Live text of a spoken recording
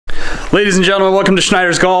Ladies and gentlemen, welcome to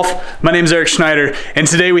Schneider's Golf. My name is Eric Schneider, and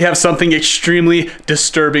today we have something extremely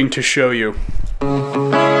disturbing to show you.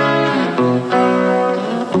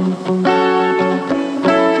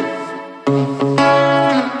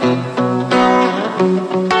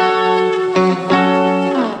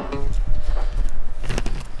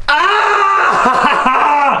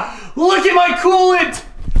 Ah! Look at my coolant!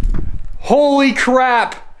 Holy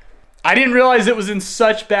crap! I didn't realize it was in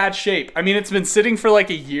such bad shape. I mean, it's been sitting for like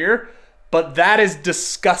a year, but that is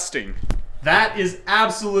disgusting. That is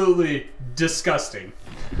absolutely disgusting.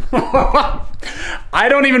 I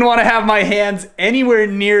don't even want to have my hands anywhere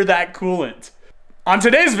near that coolant. On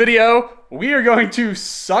today's video, we are going to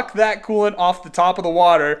suck that coolant off the top of the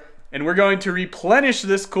water, and we're going to replenish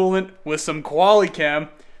this coolant with some Qualichem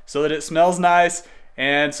so that it smells nice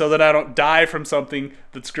and so that I don't die from something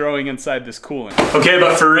that's growing inside this coolant. Okay,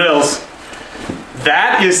 but for reals,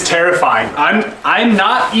 that is terrifying. I'm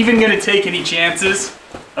not even gonna take any chances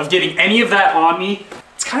of getting any of that on me.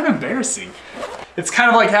 It's kind of embarrassing. It's kind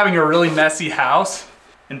of like having a really messy house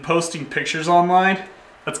and posting pictures online.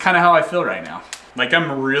 That's kind of how I feel right now. Like I'm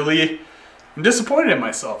disappointed in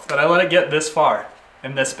myself that I let it get this far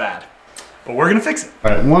and this bad. But we're gonna fix it.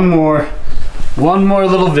 All right, one more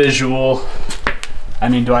little visual. I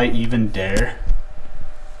mean, do I even dare?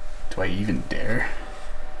 Do I even dare?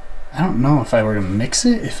 I don't know if I were to mix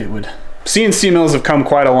it, if it would. CNC mills have come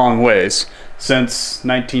quite a long ways since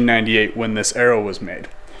 1998 when this arrow was made.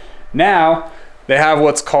 Now, they have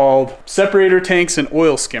what's called separator tanks and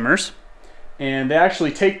oil skimmers. And they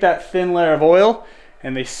actually take that thin layer of oil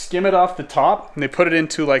and they skim it off the top and they put it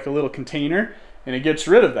into like a little container and it gets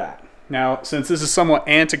rid of that. Now, since this is somewhat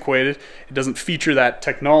antiquated, it doesn't feature that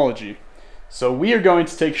technology. So we are going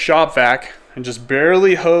to take shop vac and just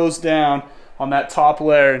barely hose down on that top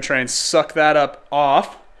layer and try and suck that up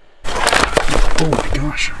off. Oh my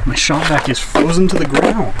gosh, my shop vac is frozen to the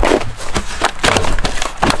ground.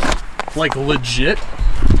 Like legit,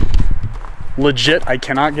 I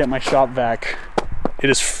cannot get my shop vac. It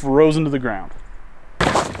is frozen to the ground.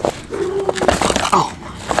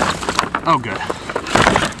 Oh good.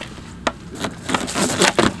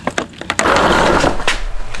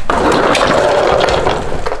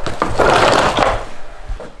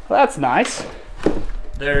 That's nice.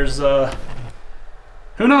 There's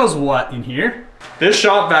who knows what in here. This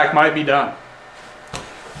shop vac might be done.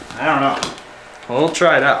 I don't know. We'll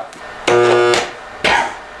try it out.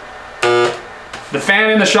 The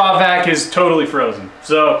fan in the shop vac is totally frozen.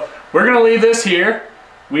 So we're gonna leave this here.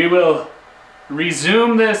 We will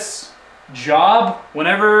resume this job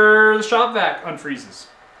whenever the shop vac unfreezes.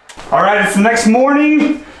 All right, it's the next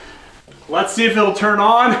morning. Let's see if it'll turn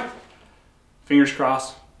on. Fingers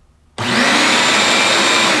crossed.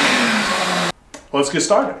 Let's get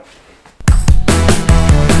started.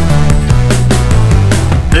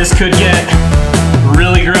 This could get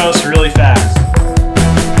really gross really fast.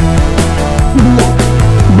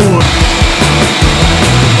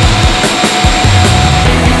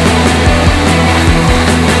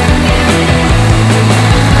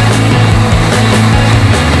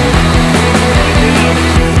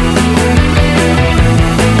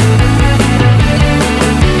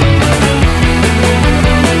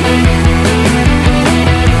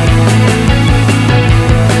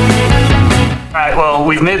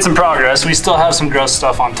 We've made some progress. We still have some gross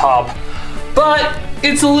stuff on top, but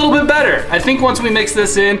it's a little bit better. I think once we mix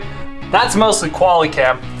this in, that's mostly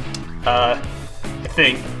Qualichem, I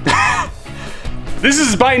think. This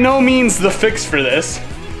is by no means the fix for this.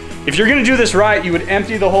 If you're gonna do this right, you would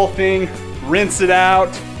empty the whole thing, rinse it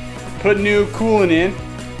out, put new coolant in.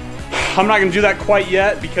 I'm not gonna do that quite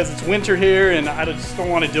yet because it's winter here and I just don't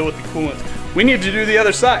wanna deal with the coolant. We need to do the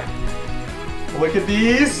other side. Look at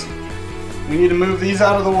these. We need to move these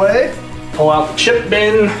out of the way. Pull out the chip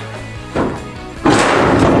bin.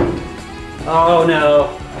 Oh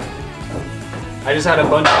no. I just had a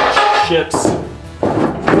bunch of chips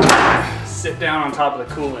sit down on top of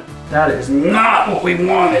the coolant. That is not what we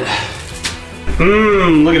wanted.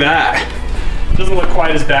 Look at that. Doesn't look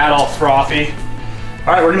quite as bad, all frothy.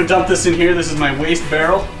 All right, we're gonna dump this in here. This is my waste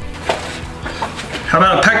barrel. How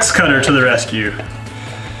about a PEX cutter to the rescue?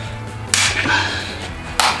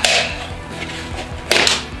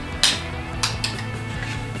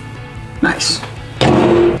 Nice.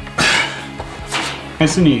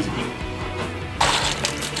 Nice and easy.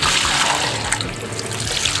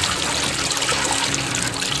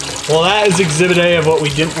 Well, that is exhibit A of what we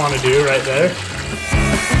didn't want to do right there.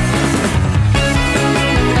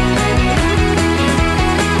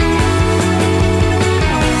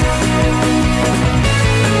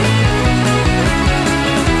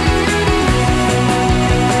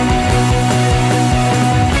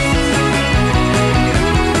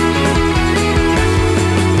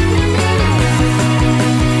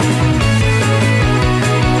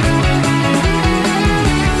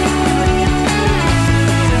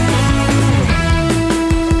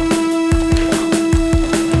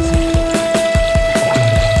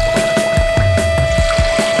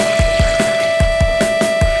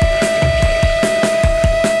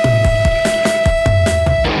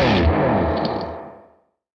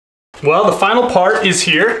 Well, the final part is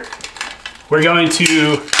here. We're going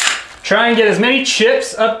to try and get as many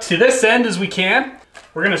chips up to this end as we can.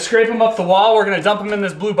 We're gonna scrape them up the wall. We're gonna dump them in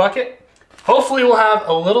this blue bucket. Hopefully we'll have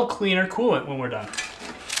a little cleaner coolant when we're done.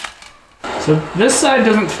 So this side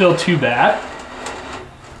doesn't feel too bad.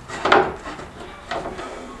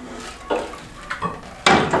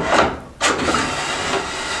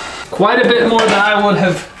 Quite a bit more than I would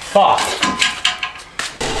have thought.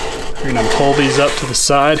 We're gonna pull these up to the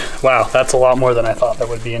side. Wow, that's a lot more than I thought that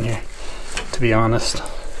would be in here, to be honest.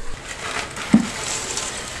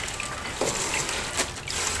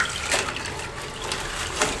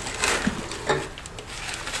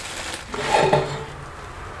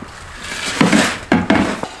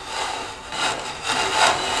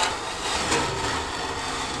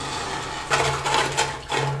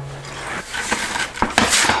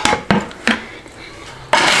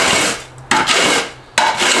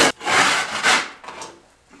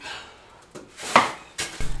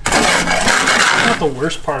 The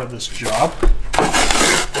worst part of this job.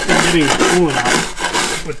 Getting the coolant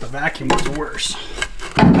out with the vacuum was worse.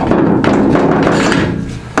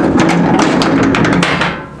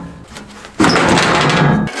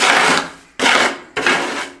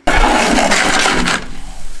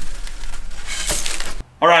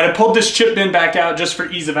 All right, I pulled this chip bin back out just for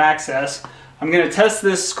ease of access. I'm gonna test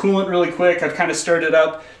this coolant really quick. I've kind of stirred it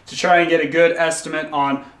up to try and get a good estimate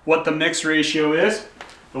on what the mix ratio is.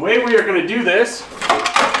 The way we are going to do this,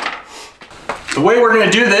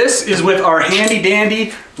 is with our handy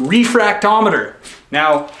dandy refractometer.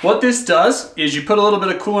 Now, what this does is you put a little bit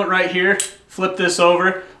of coolant right here, flip this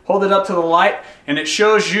over, hold it up to the light, and it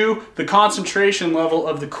shows you the concentration level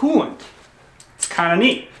of the coolant. It's kind of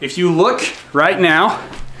neat. If you look right now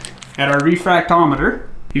at our refractometer,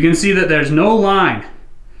 you can see that there's no line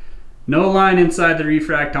inside the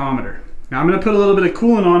refractometer. Now I'm going to put a little bit of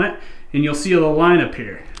coolant on it, and you'll see the line up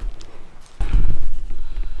here.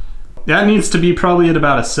 That needs to be probably at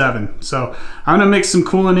about a 7. So I'm gonna mix some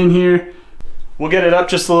coolant in here. We'll get it up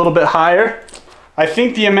just a little bit higher. I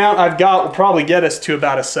think the amount I've got will probably get us to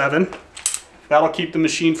about a 7. That'll keep the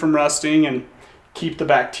machine from rusting and keep the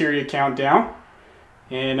bacteria count down.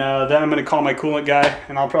 And then I'm gonna call my coolant guy,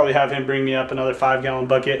 and I'll probably have him bring me up another 5-gallon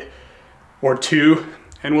bucket or 2,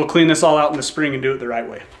 and we'll clean this all out in the spring and do it the right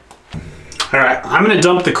way. All right, I'm gonna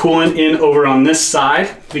dump the coolant in over on this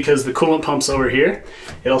side because the coolant pump's over here.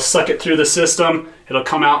 It'll suck it through the system, it'll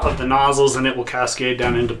come out of the nozzles, and it will cascade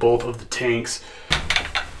down into both of the tanks.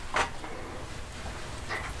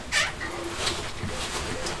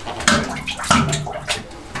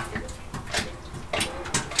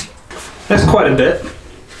 That's quite a bit.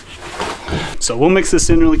 So we'll mix this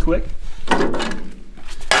in really quick.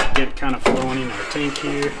 Get it kind of flowing in our tank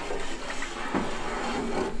here.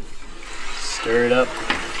 Stir it up.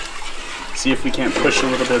 See if we can't push a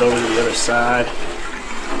little bit over to the other side.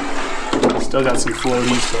 Still got some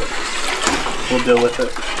floaties, but we'll deal with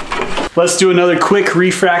it. Let's do another quick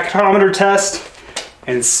refractometer test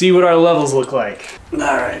and see what our levels look like. All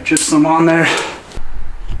right, just some on there.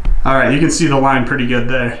 All right, you can see the line pretty good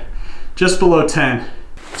there. Just below 10.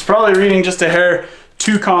 It's probably reading just a hair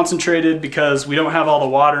too concentrated because we don't have all the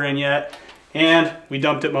water in yet, and we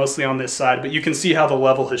dumped it mostly on this side, but you can see how the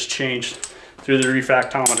level has changed through the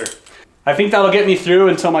refractometer. I think that'll get me through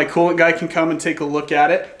until my coolant guy can come and take a look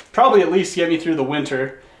at it. Probably at least get me through the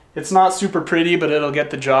winter. It's not super pretty, but it'll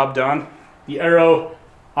get the job done. The Aero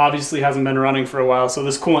obviously hasn't been running for a while, so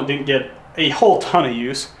this coolant didn't get a whole ton of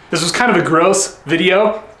use. This was kind of a gross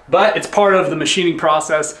video, but it's part of the machining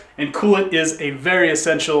process, and coolant is a very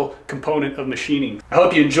essential component of machining. I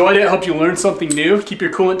hope you enjoyed it. I hope you learned something new. Keep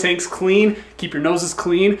your coolant tanks clean, keep your noses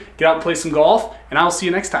clean, get out and play some golf, and I'll see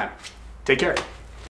you next time. Take care.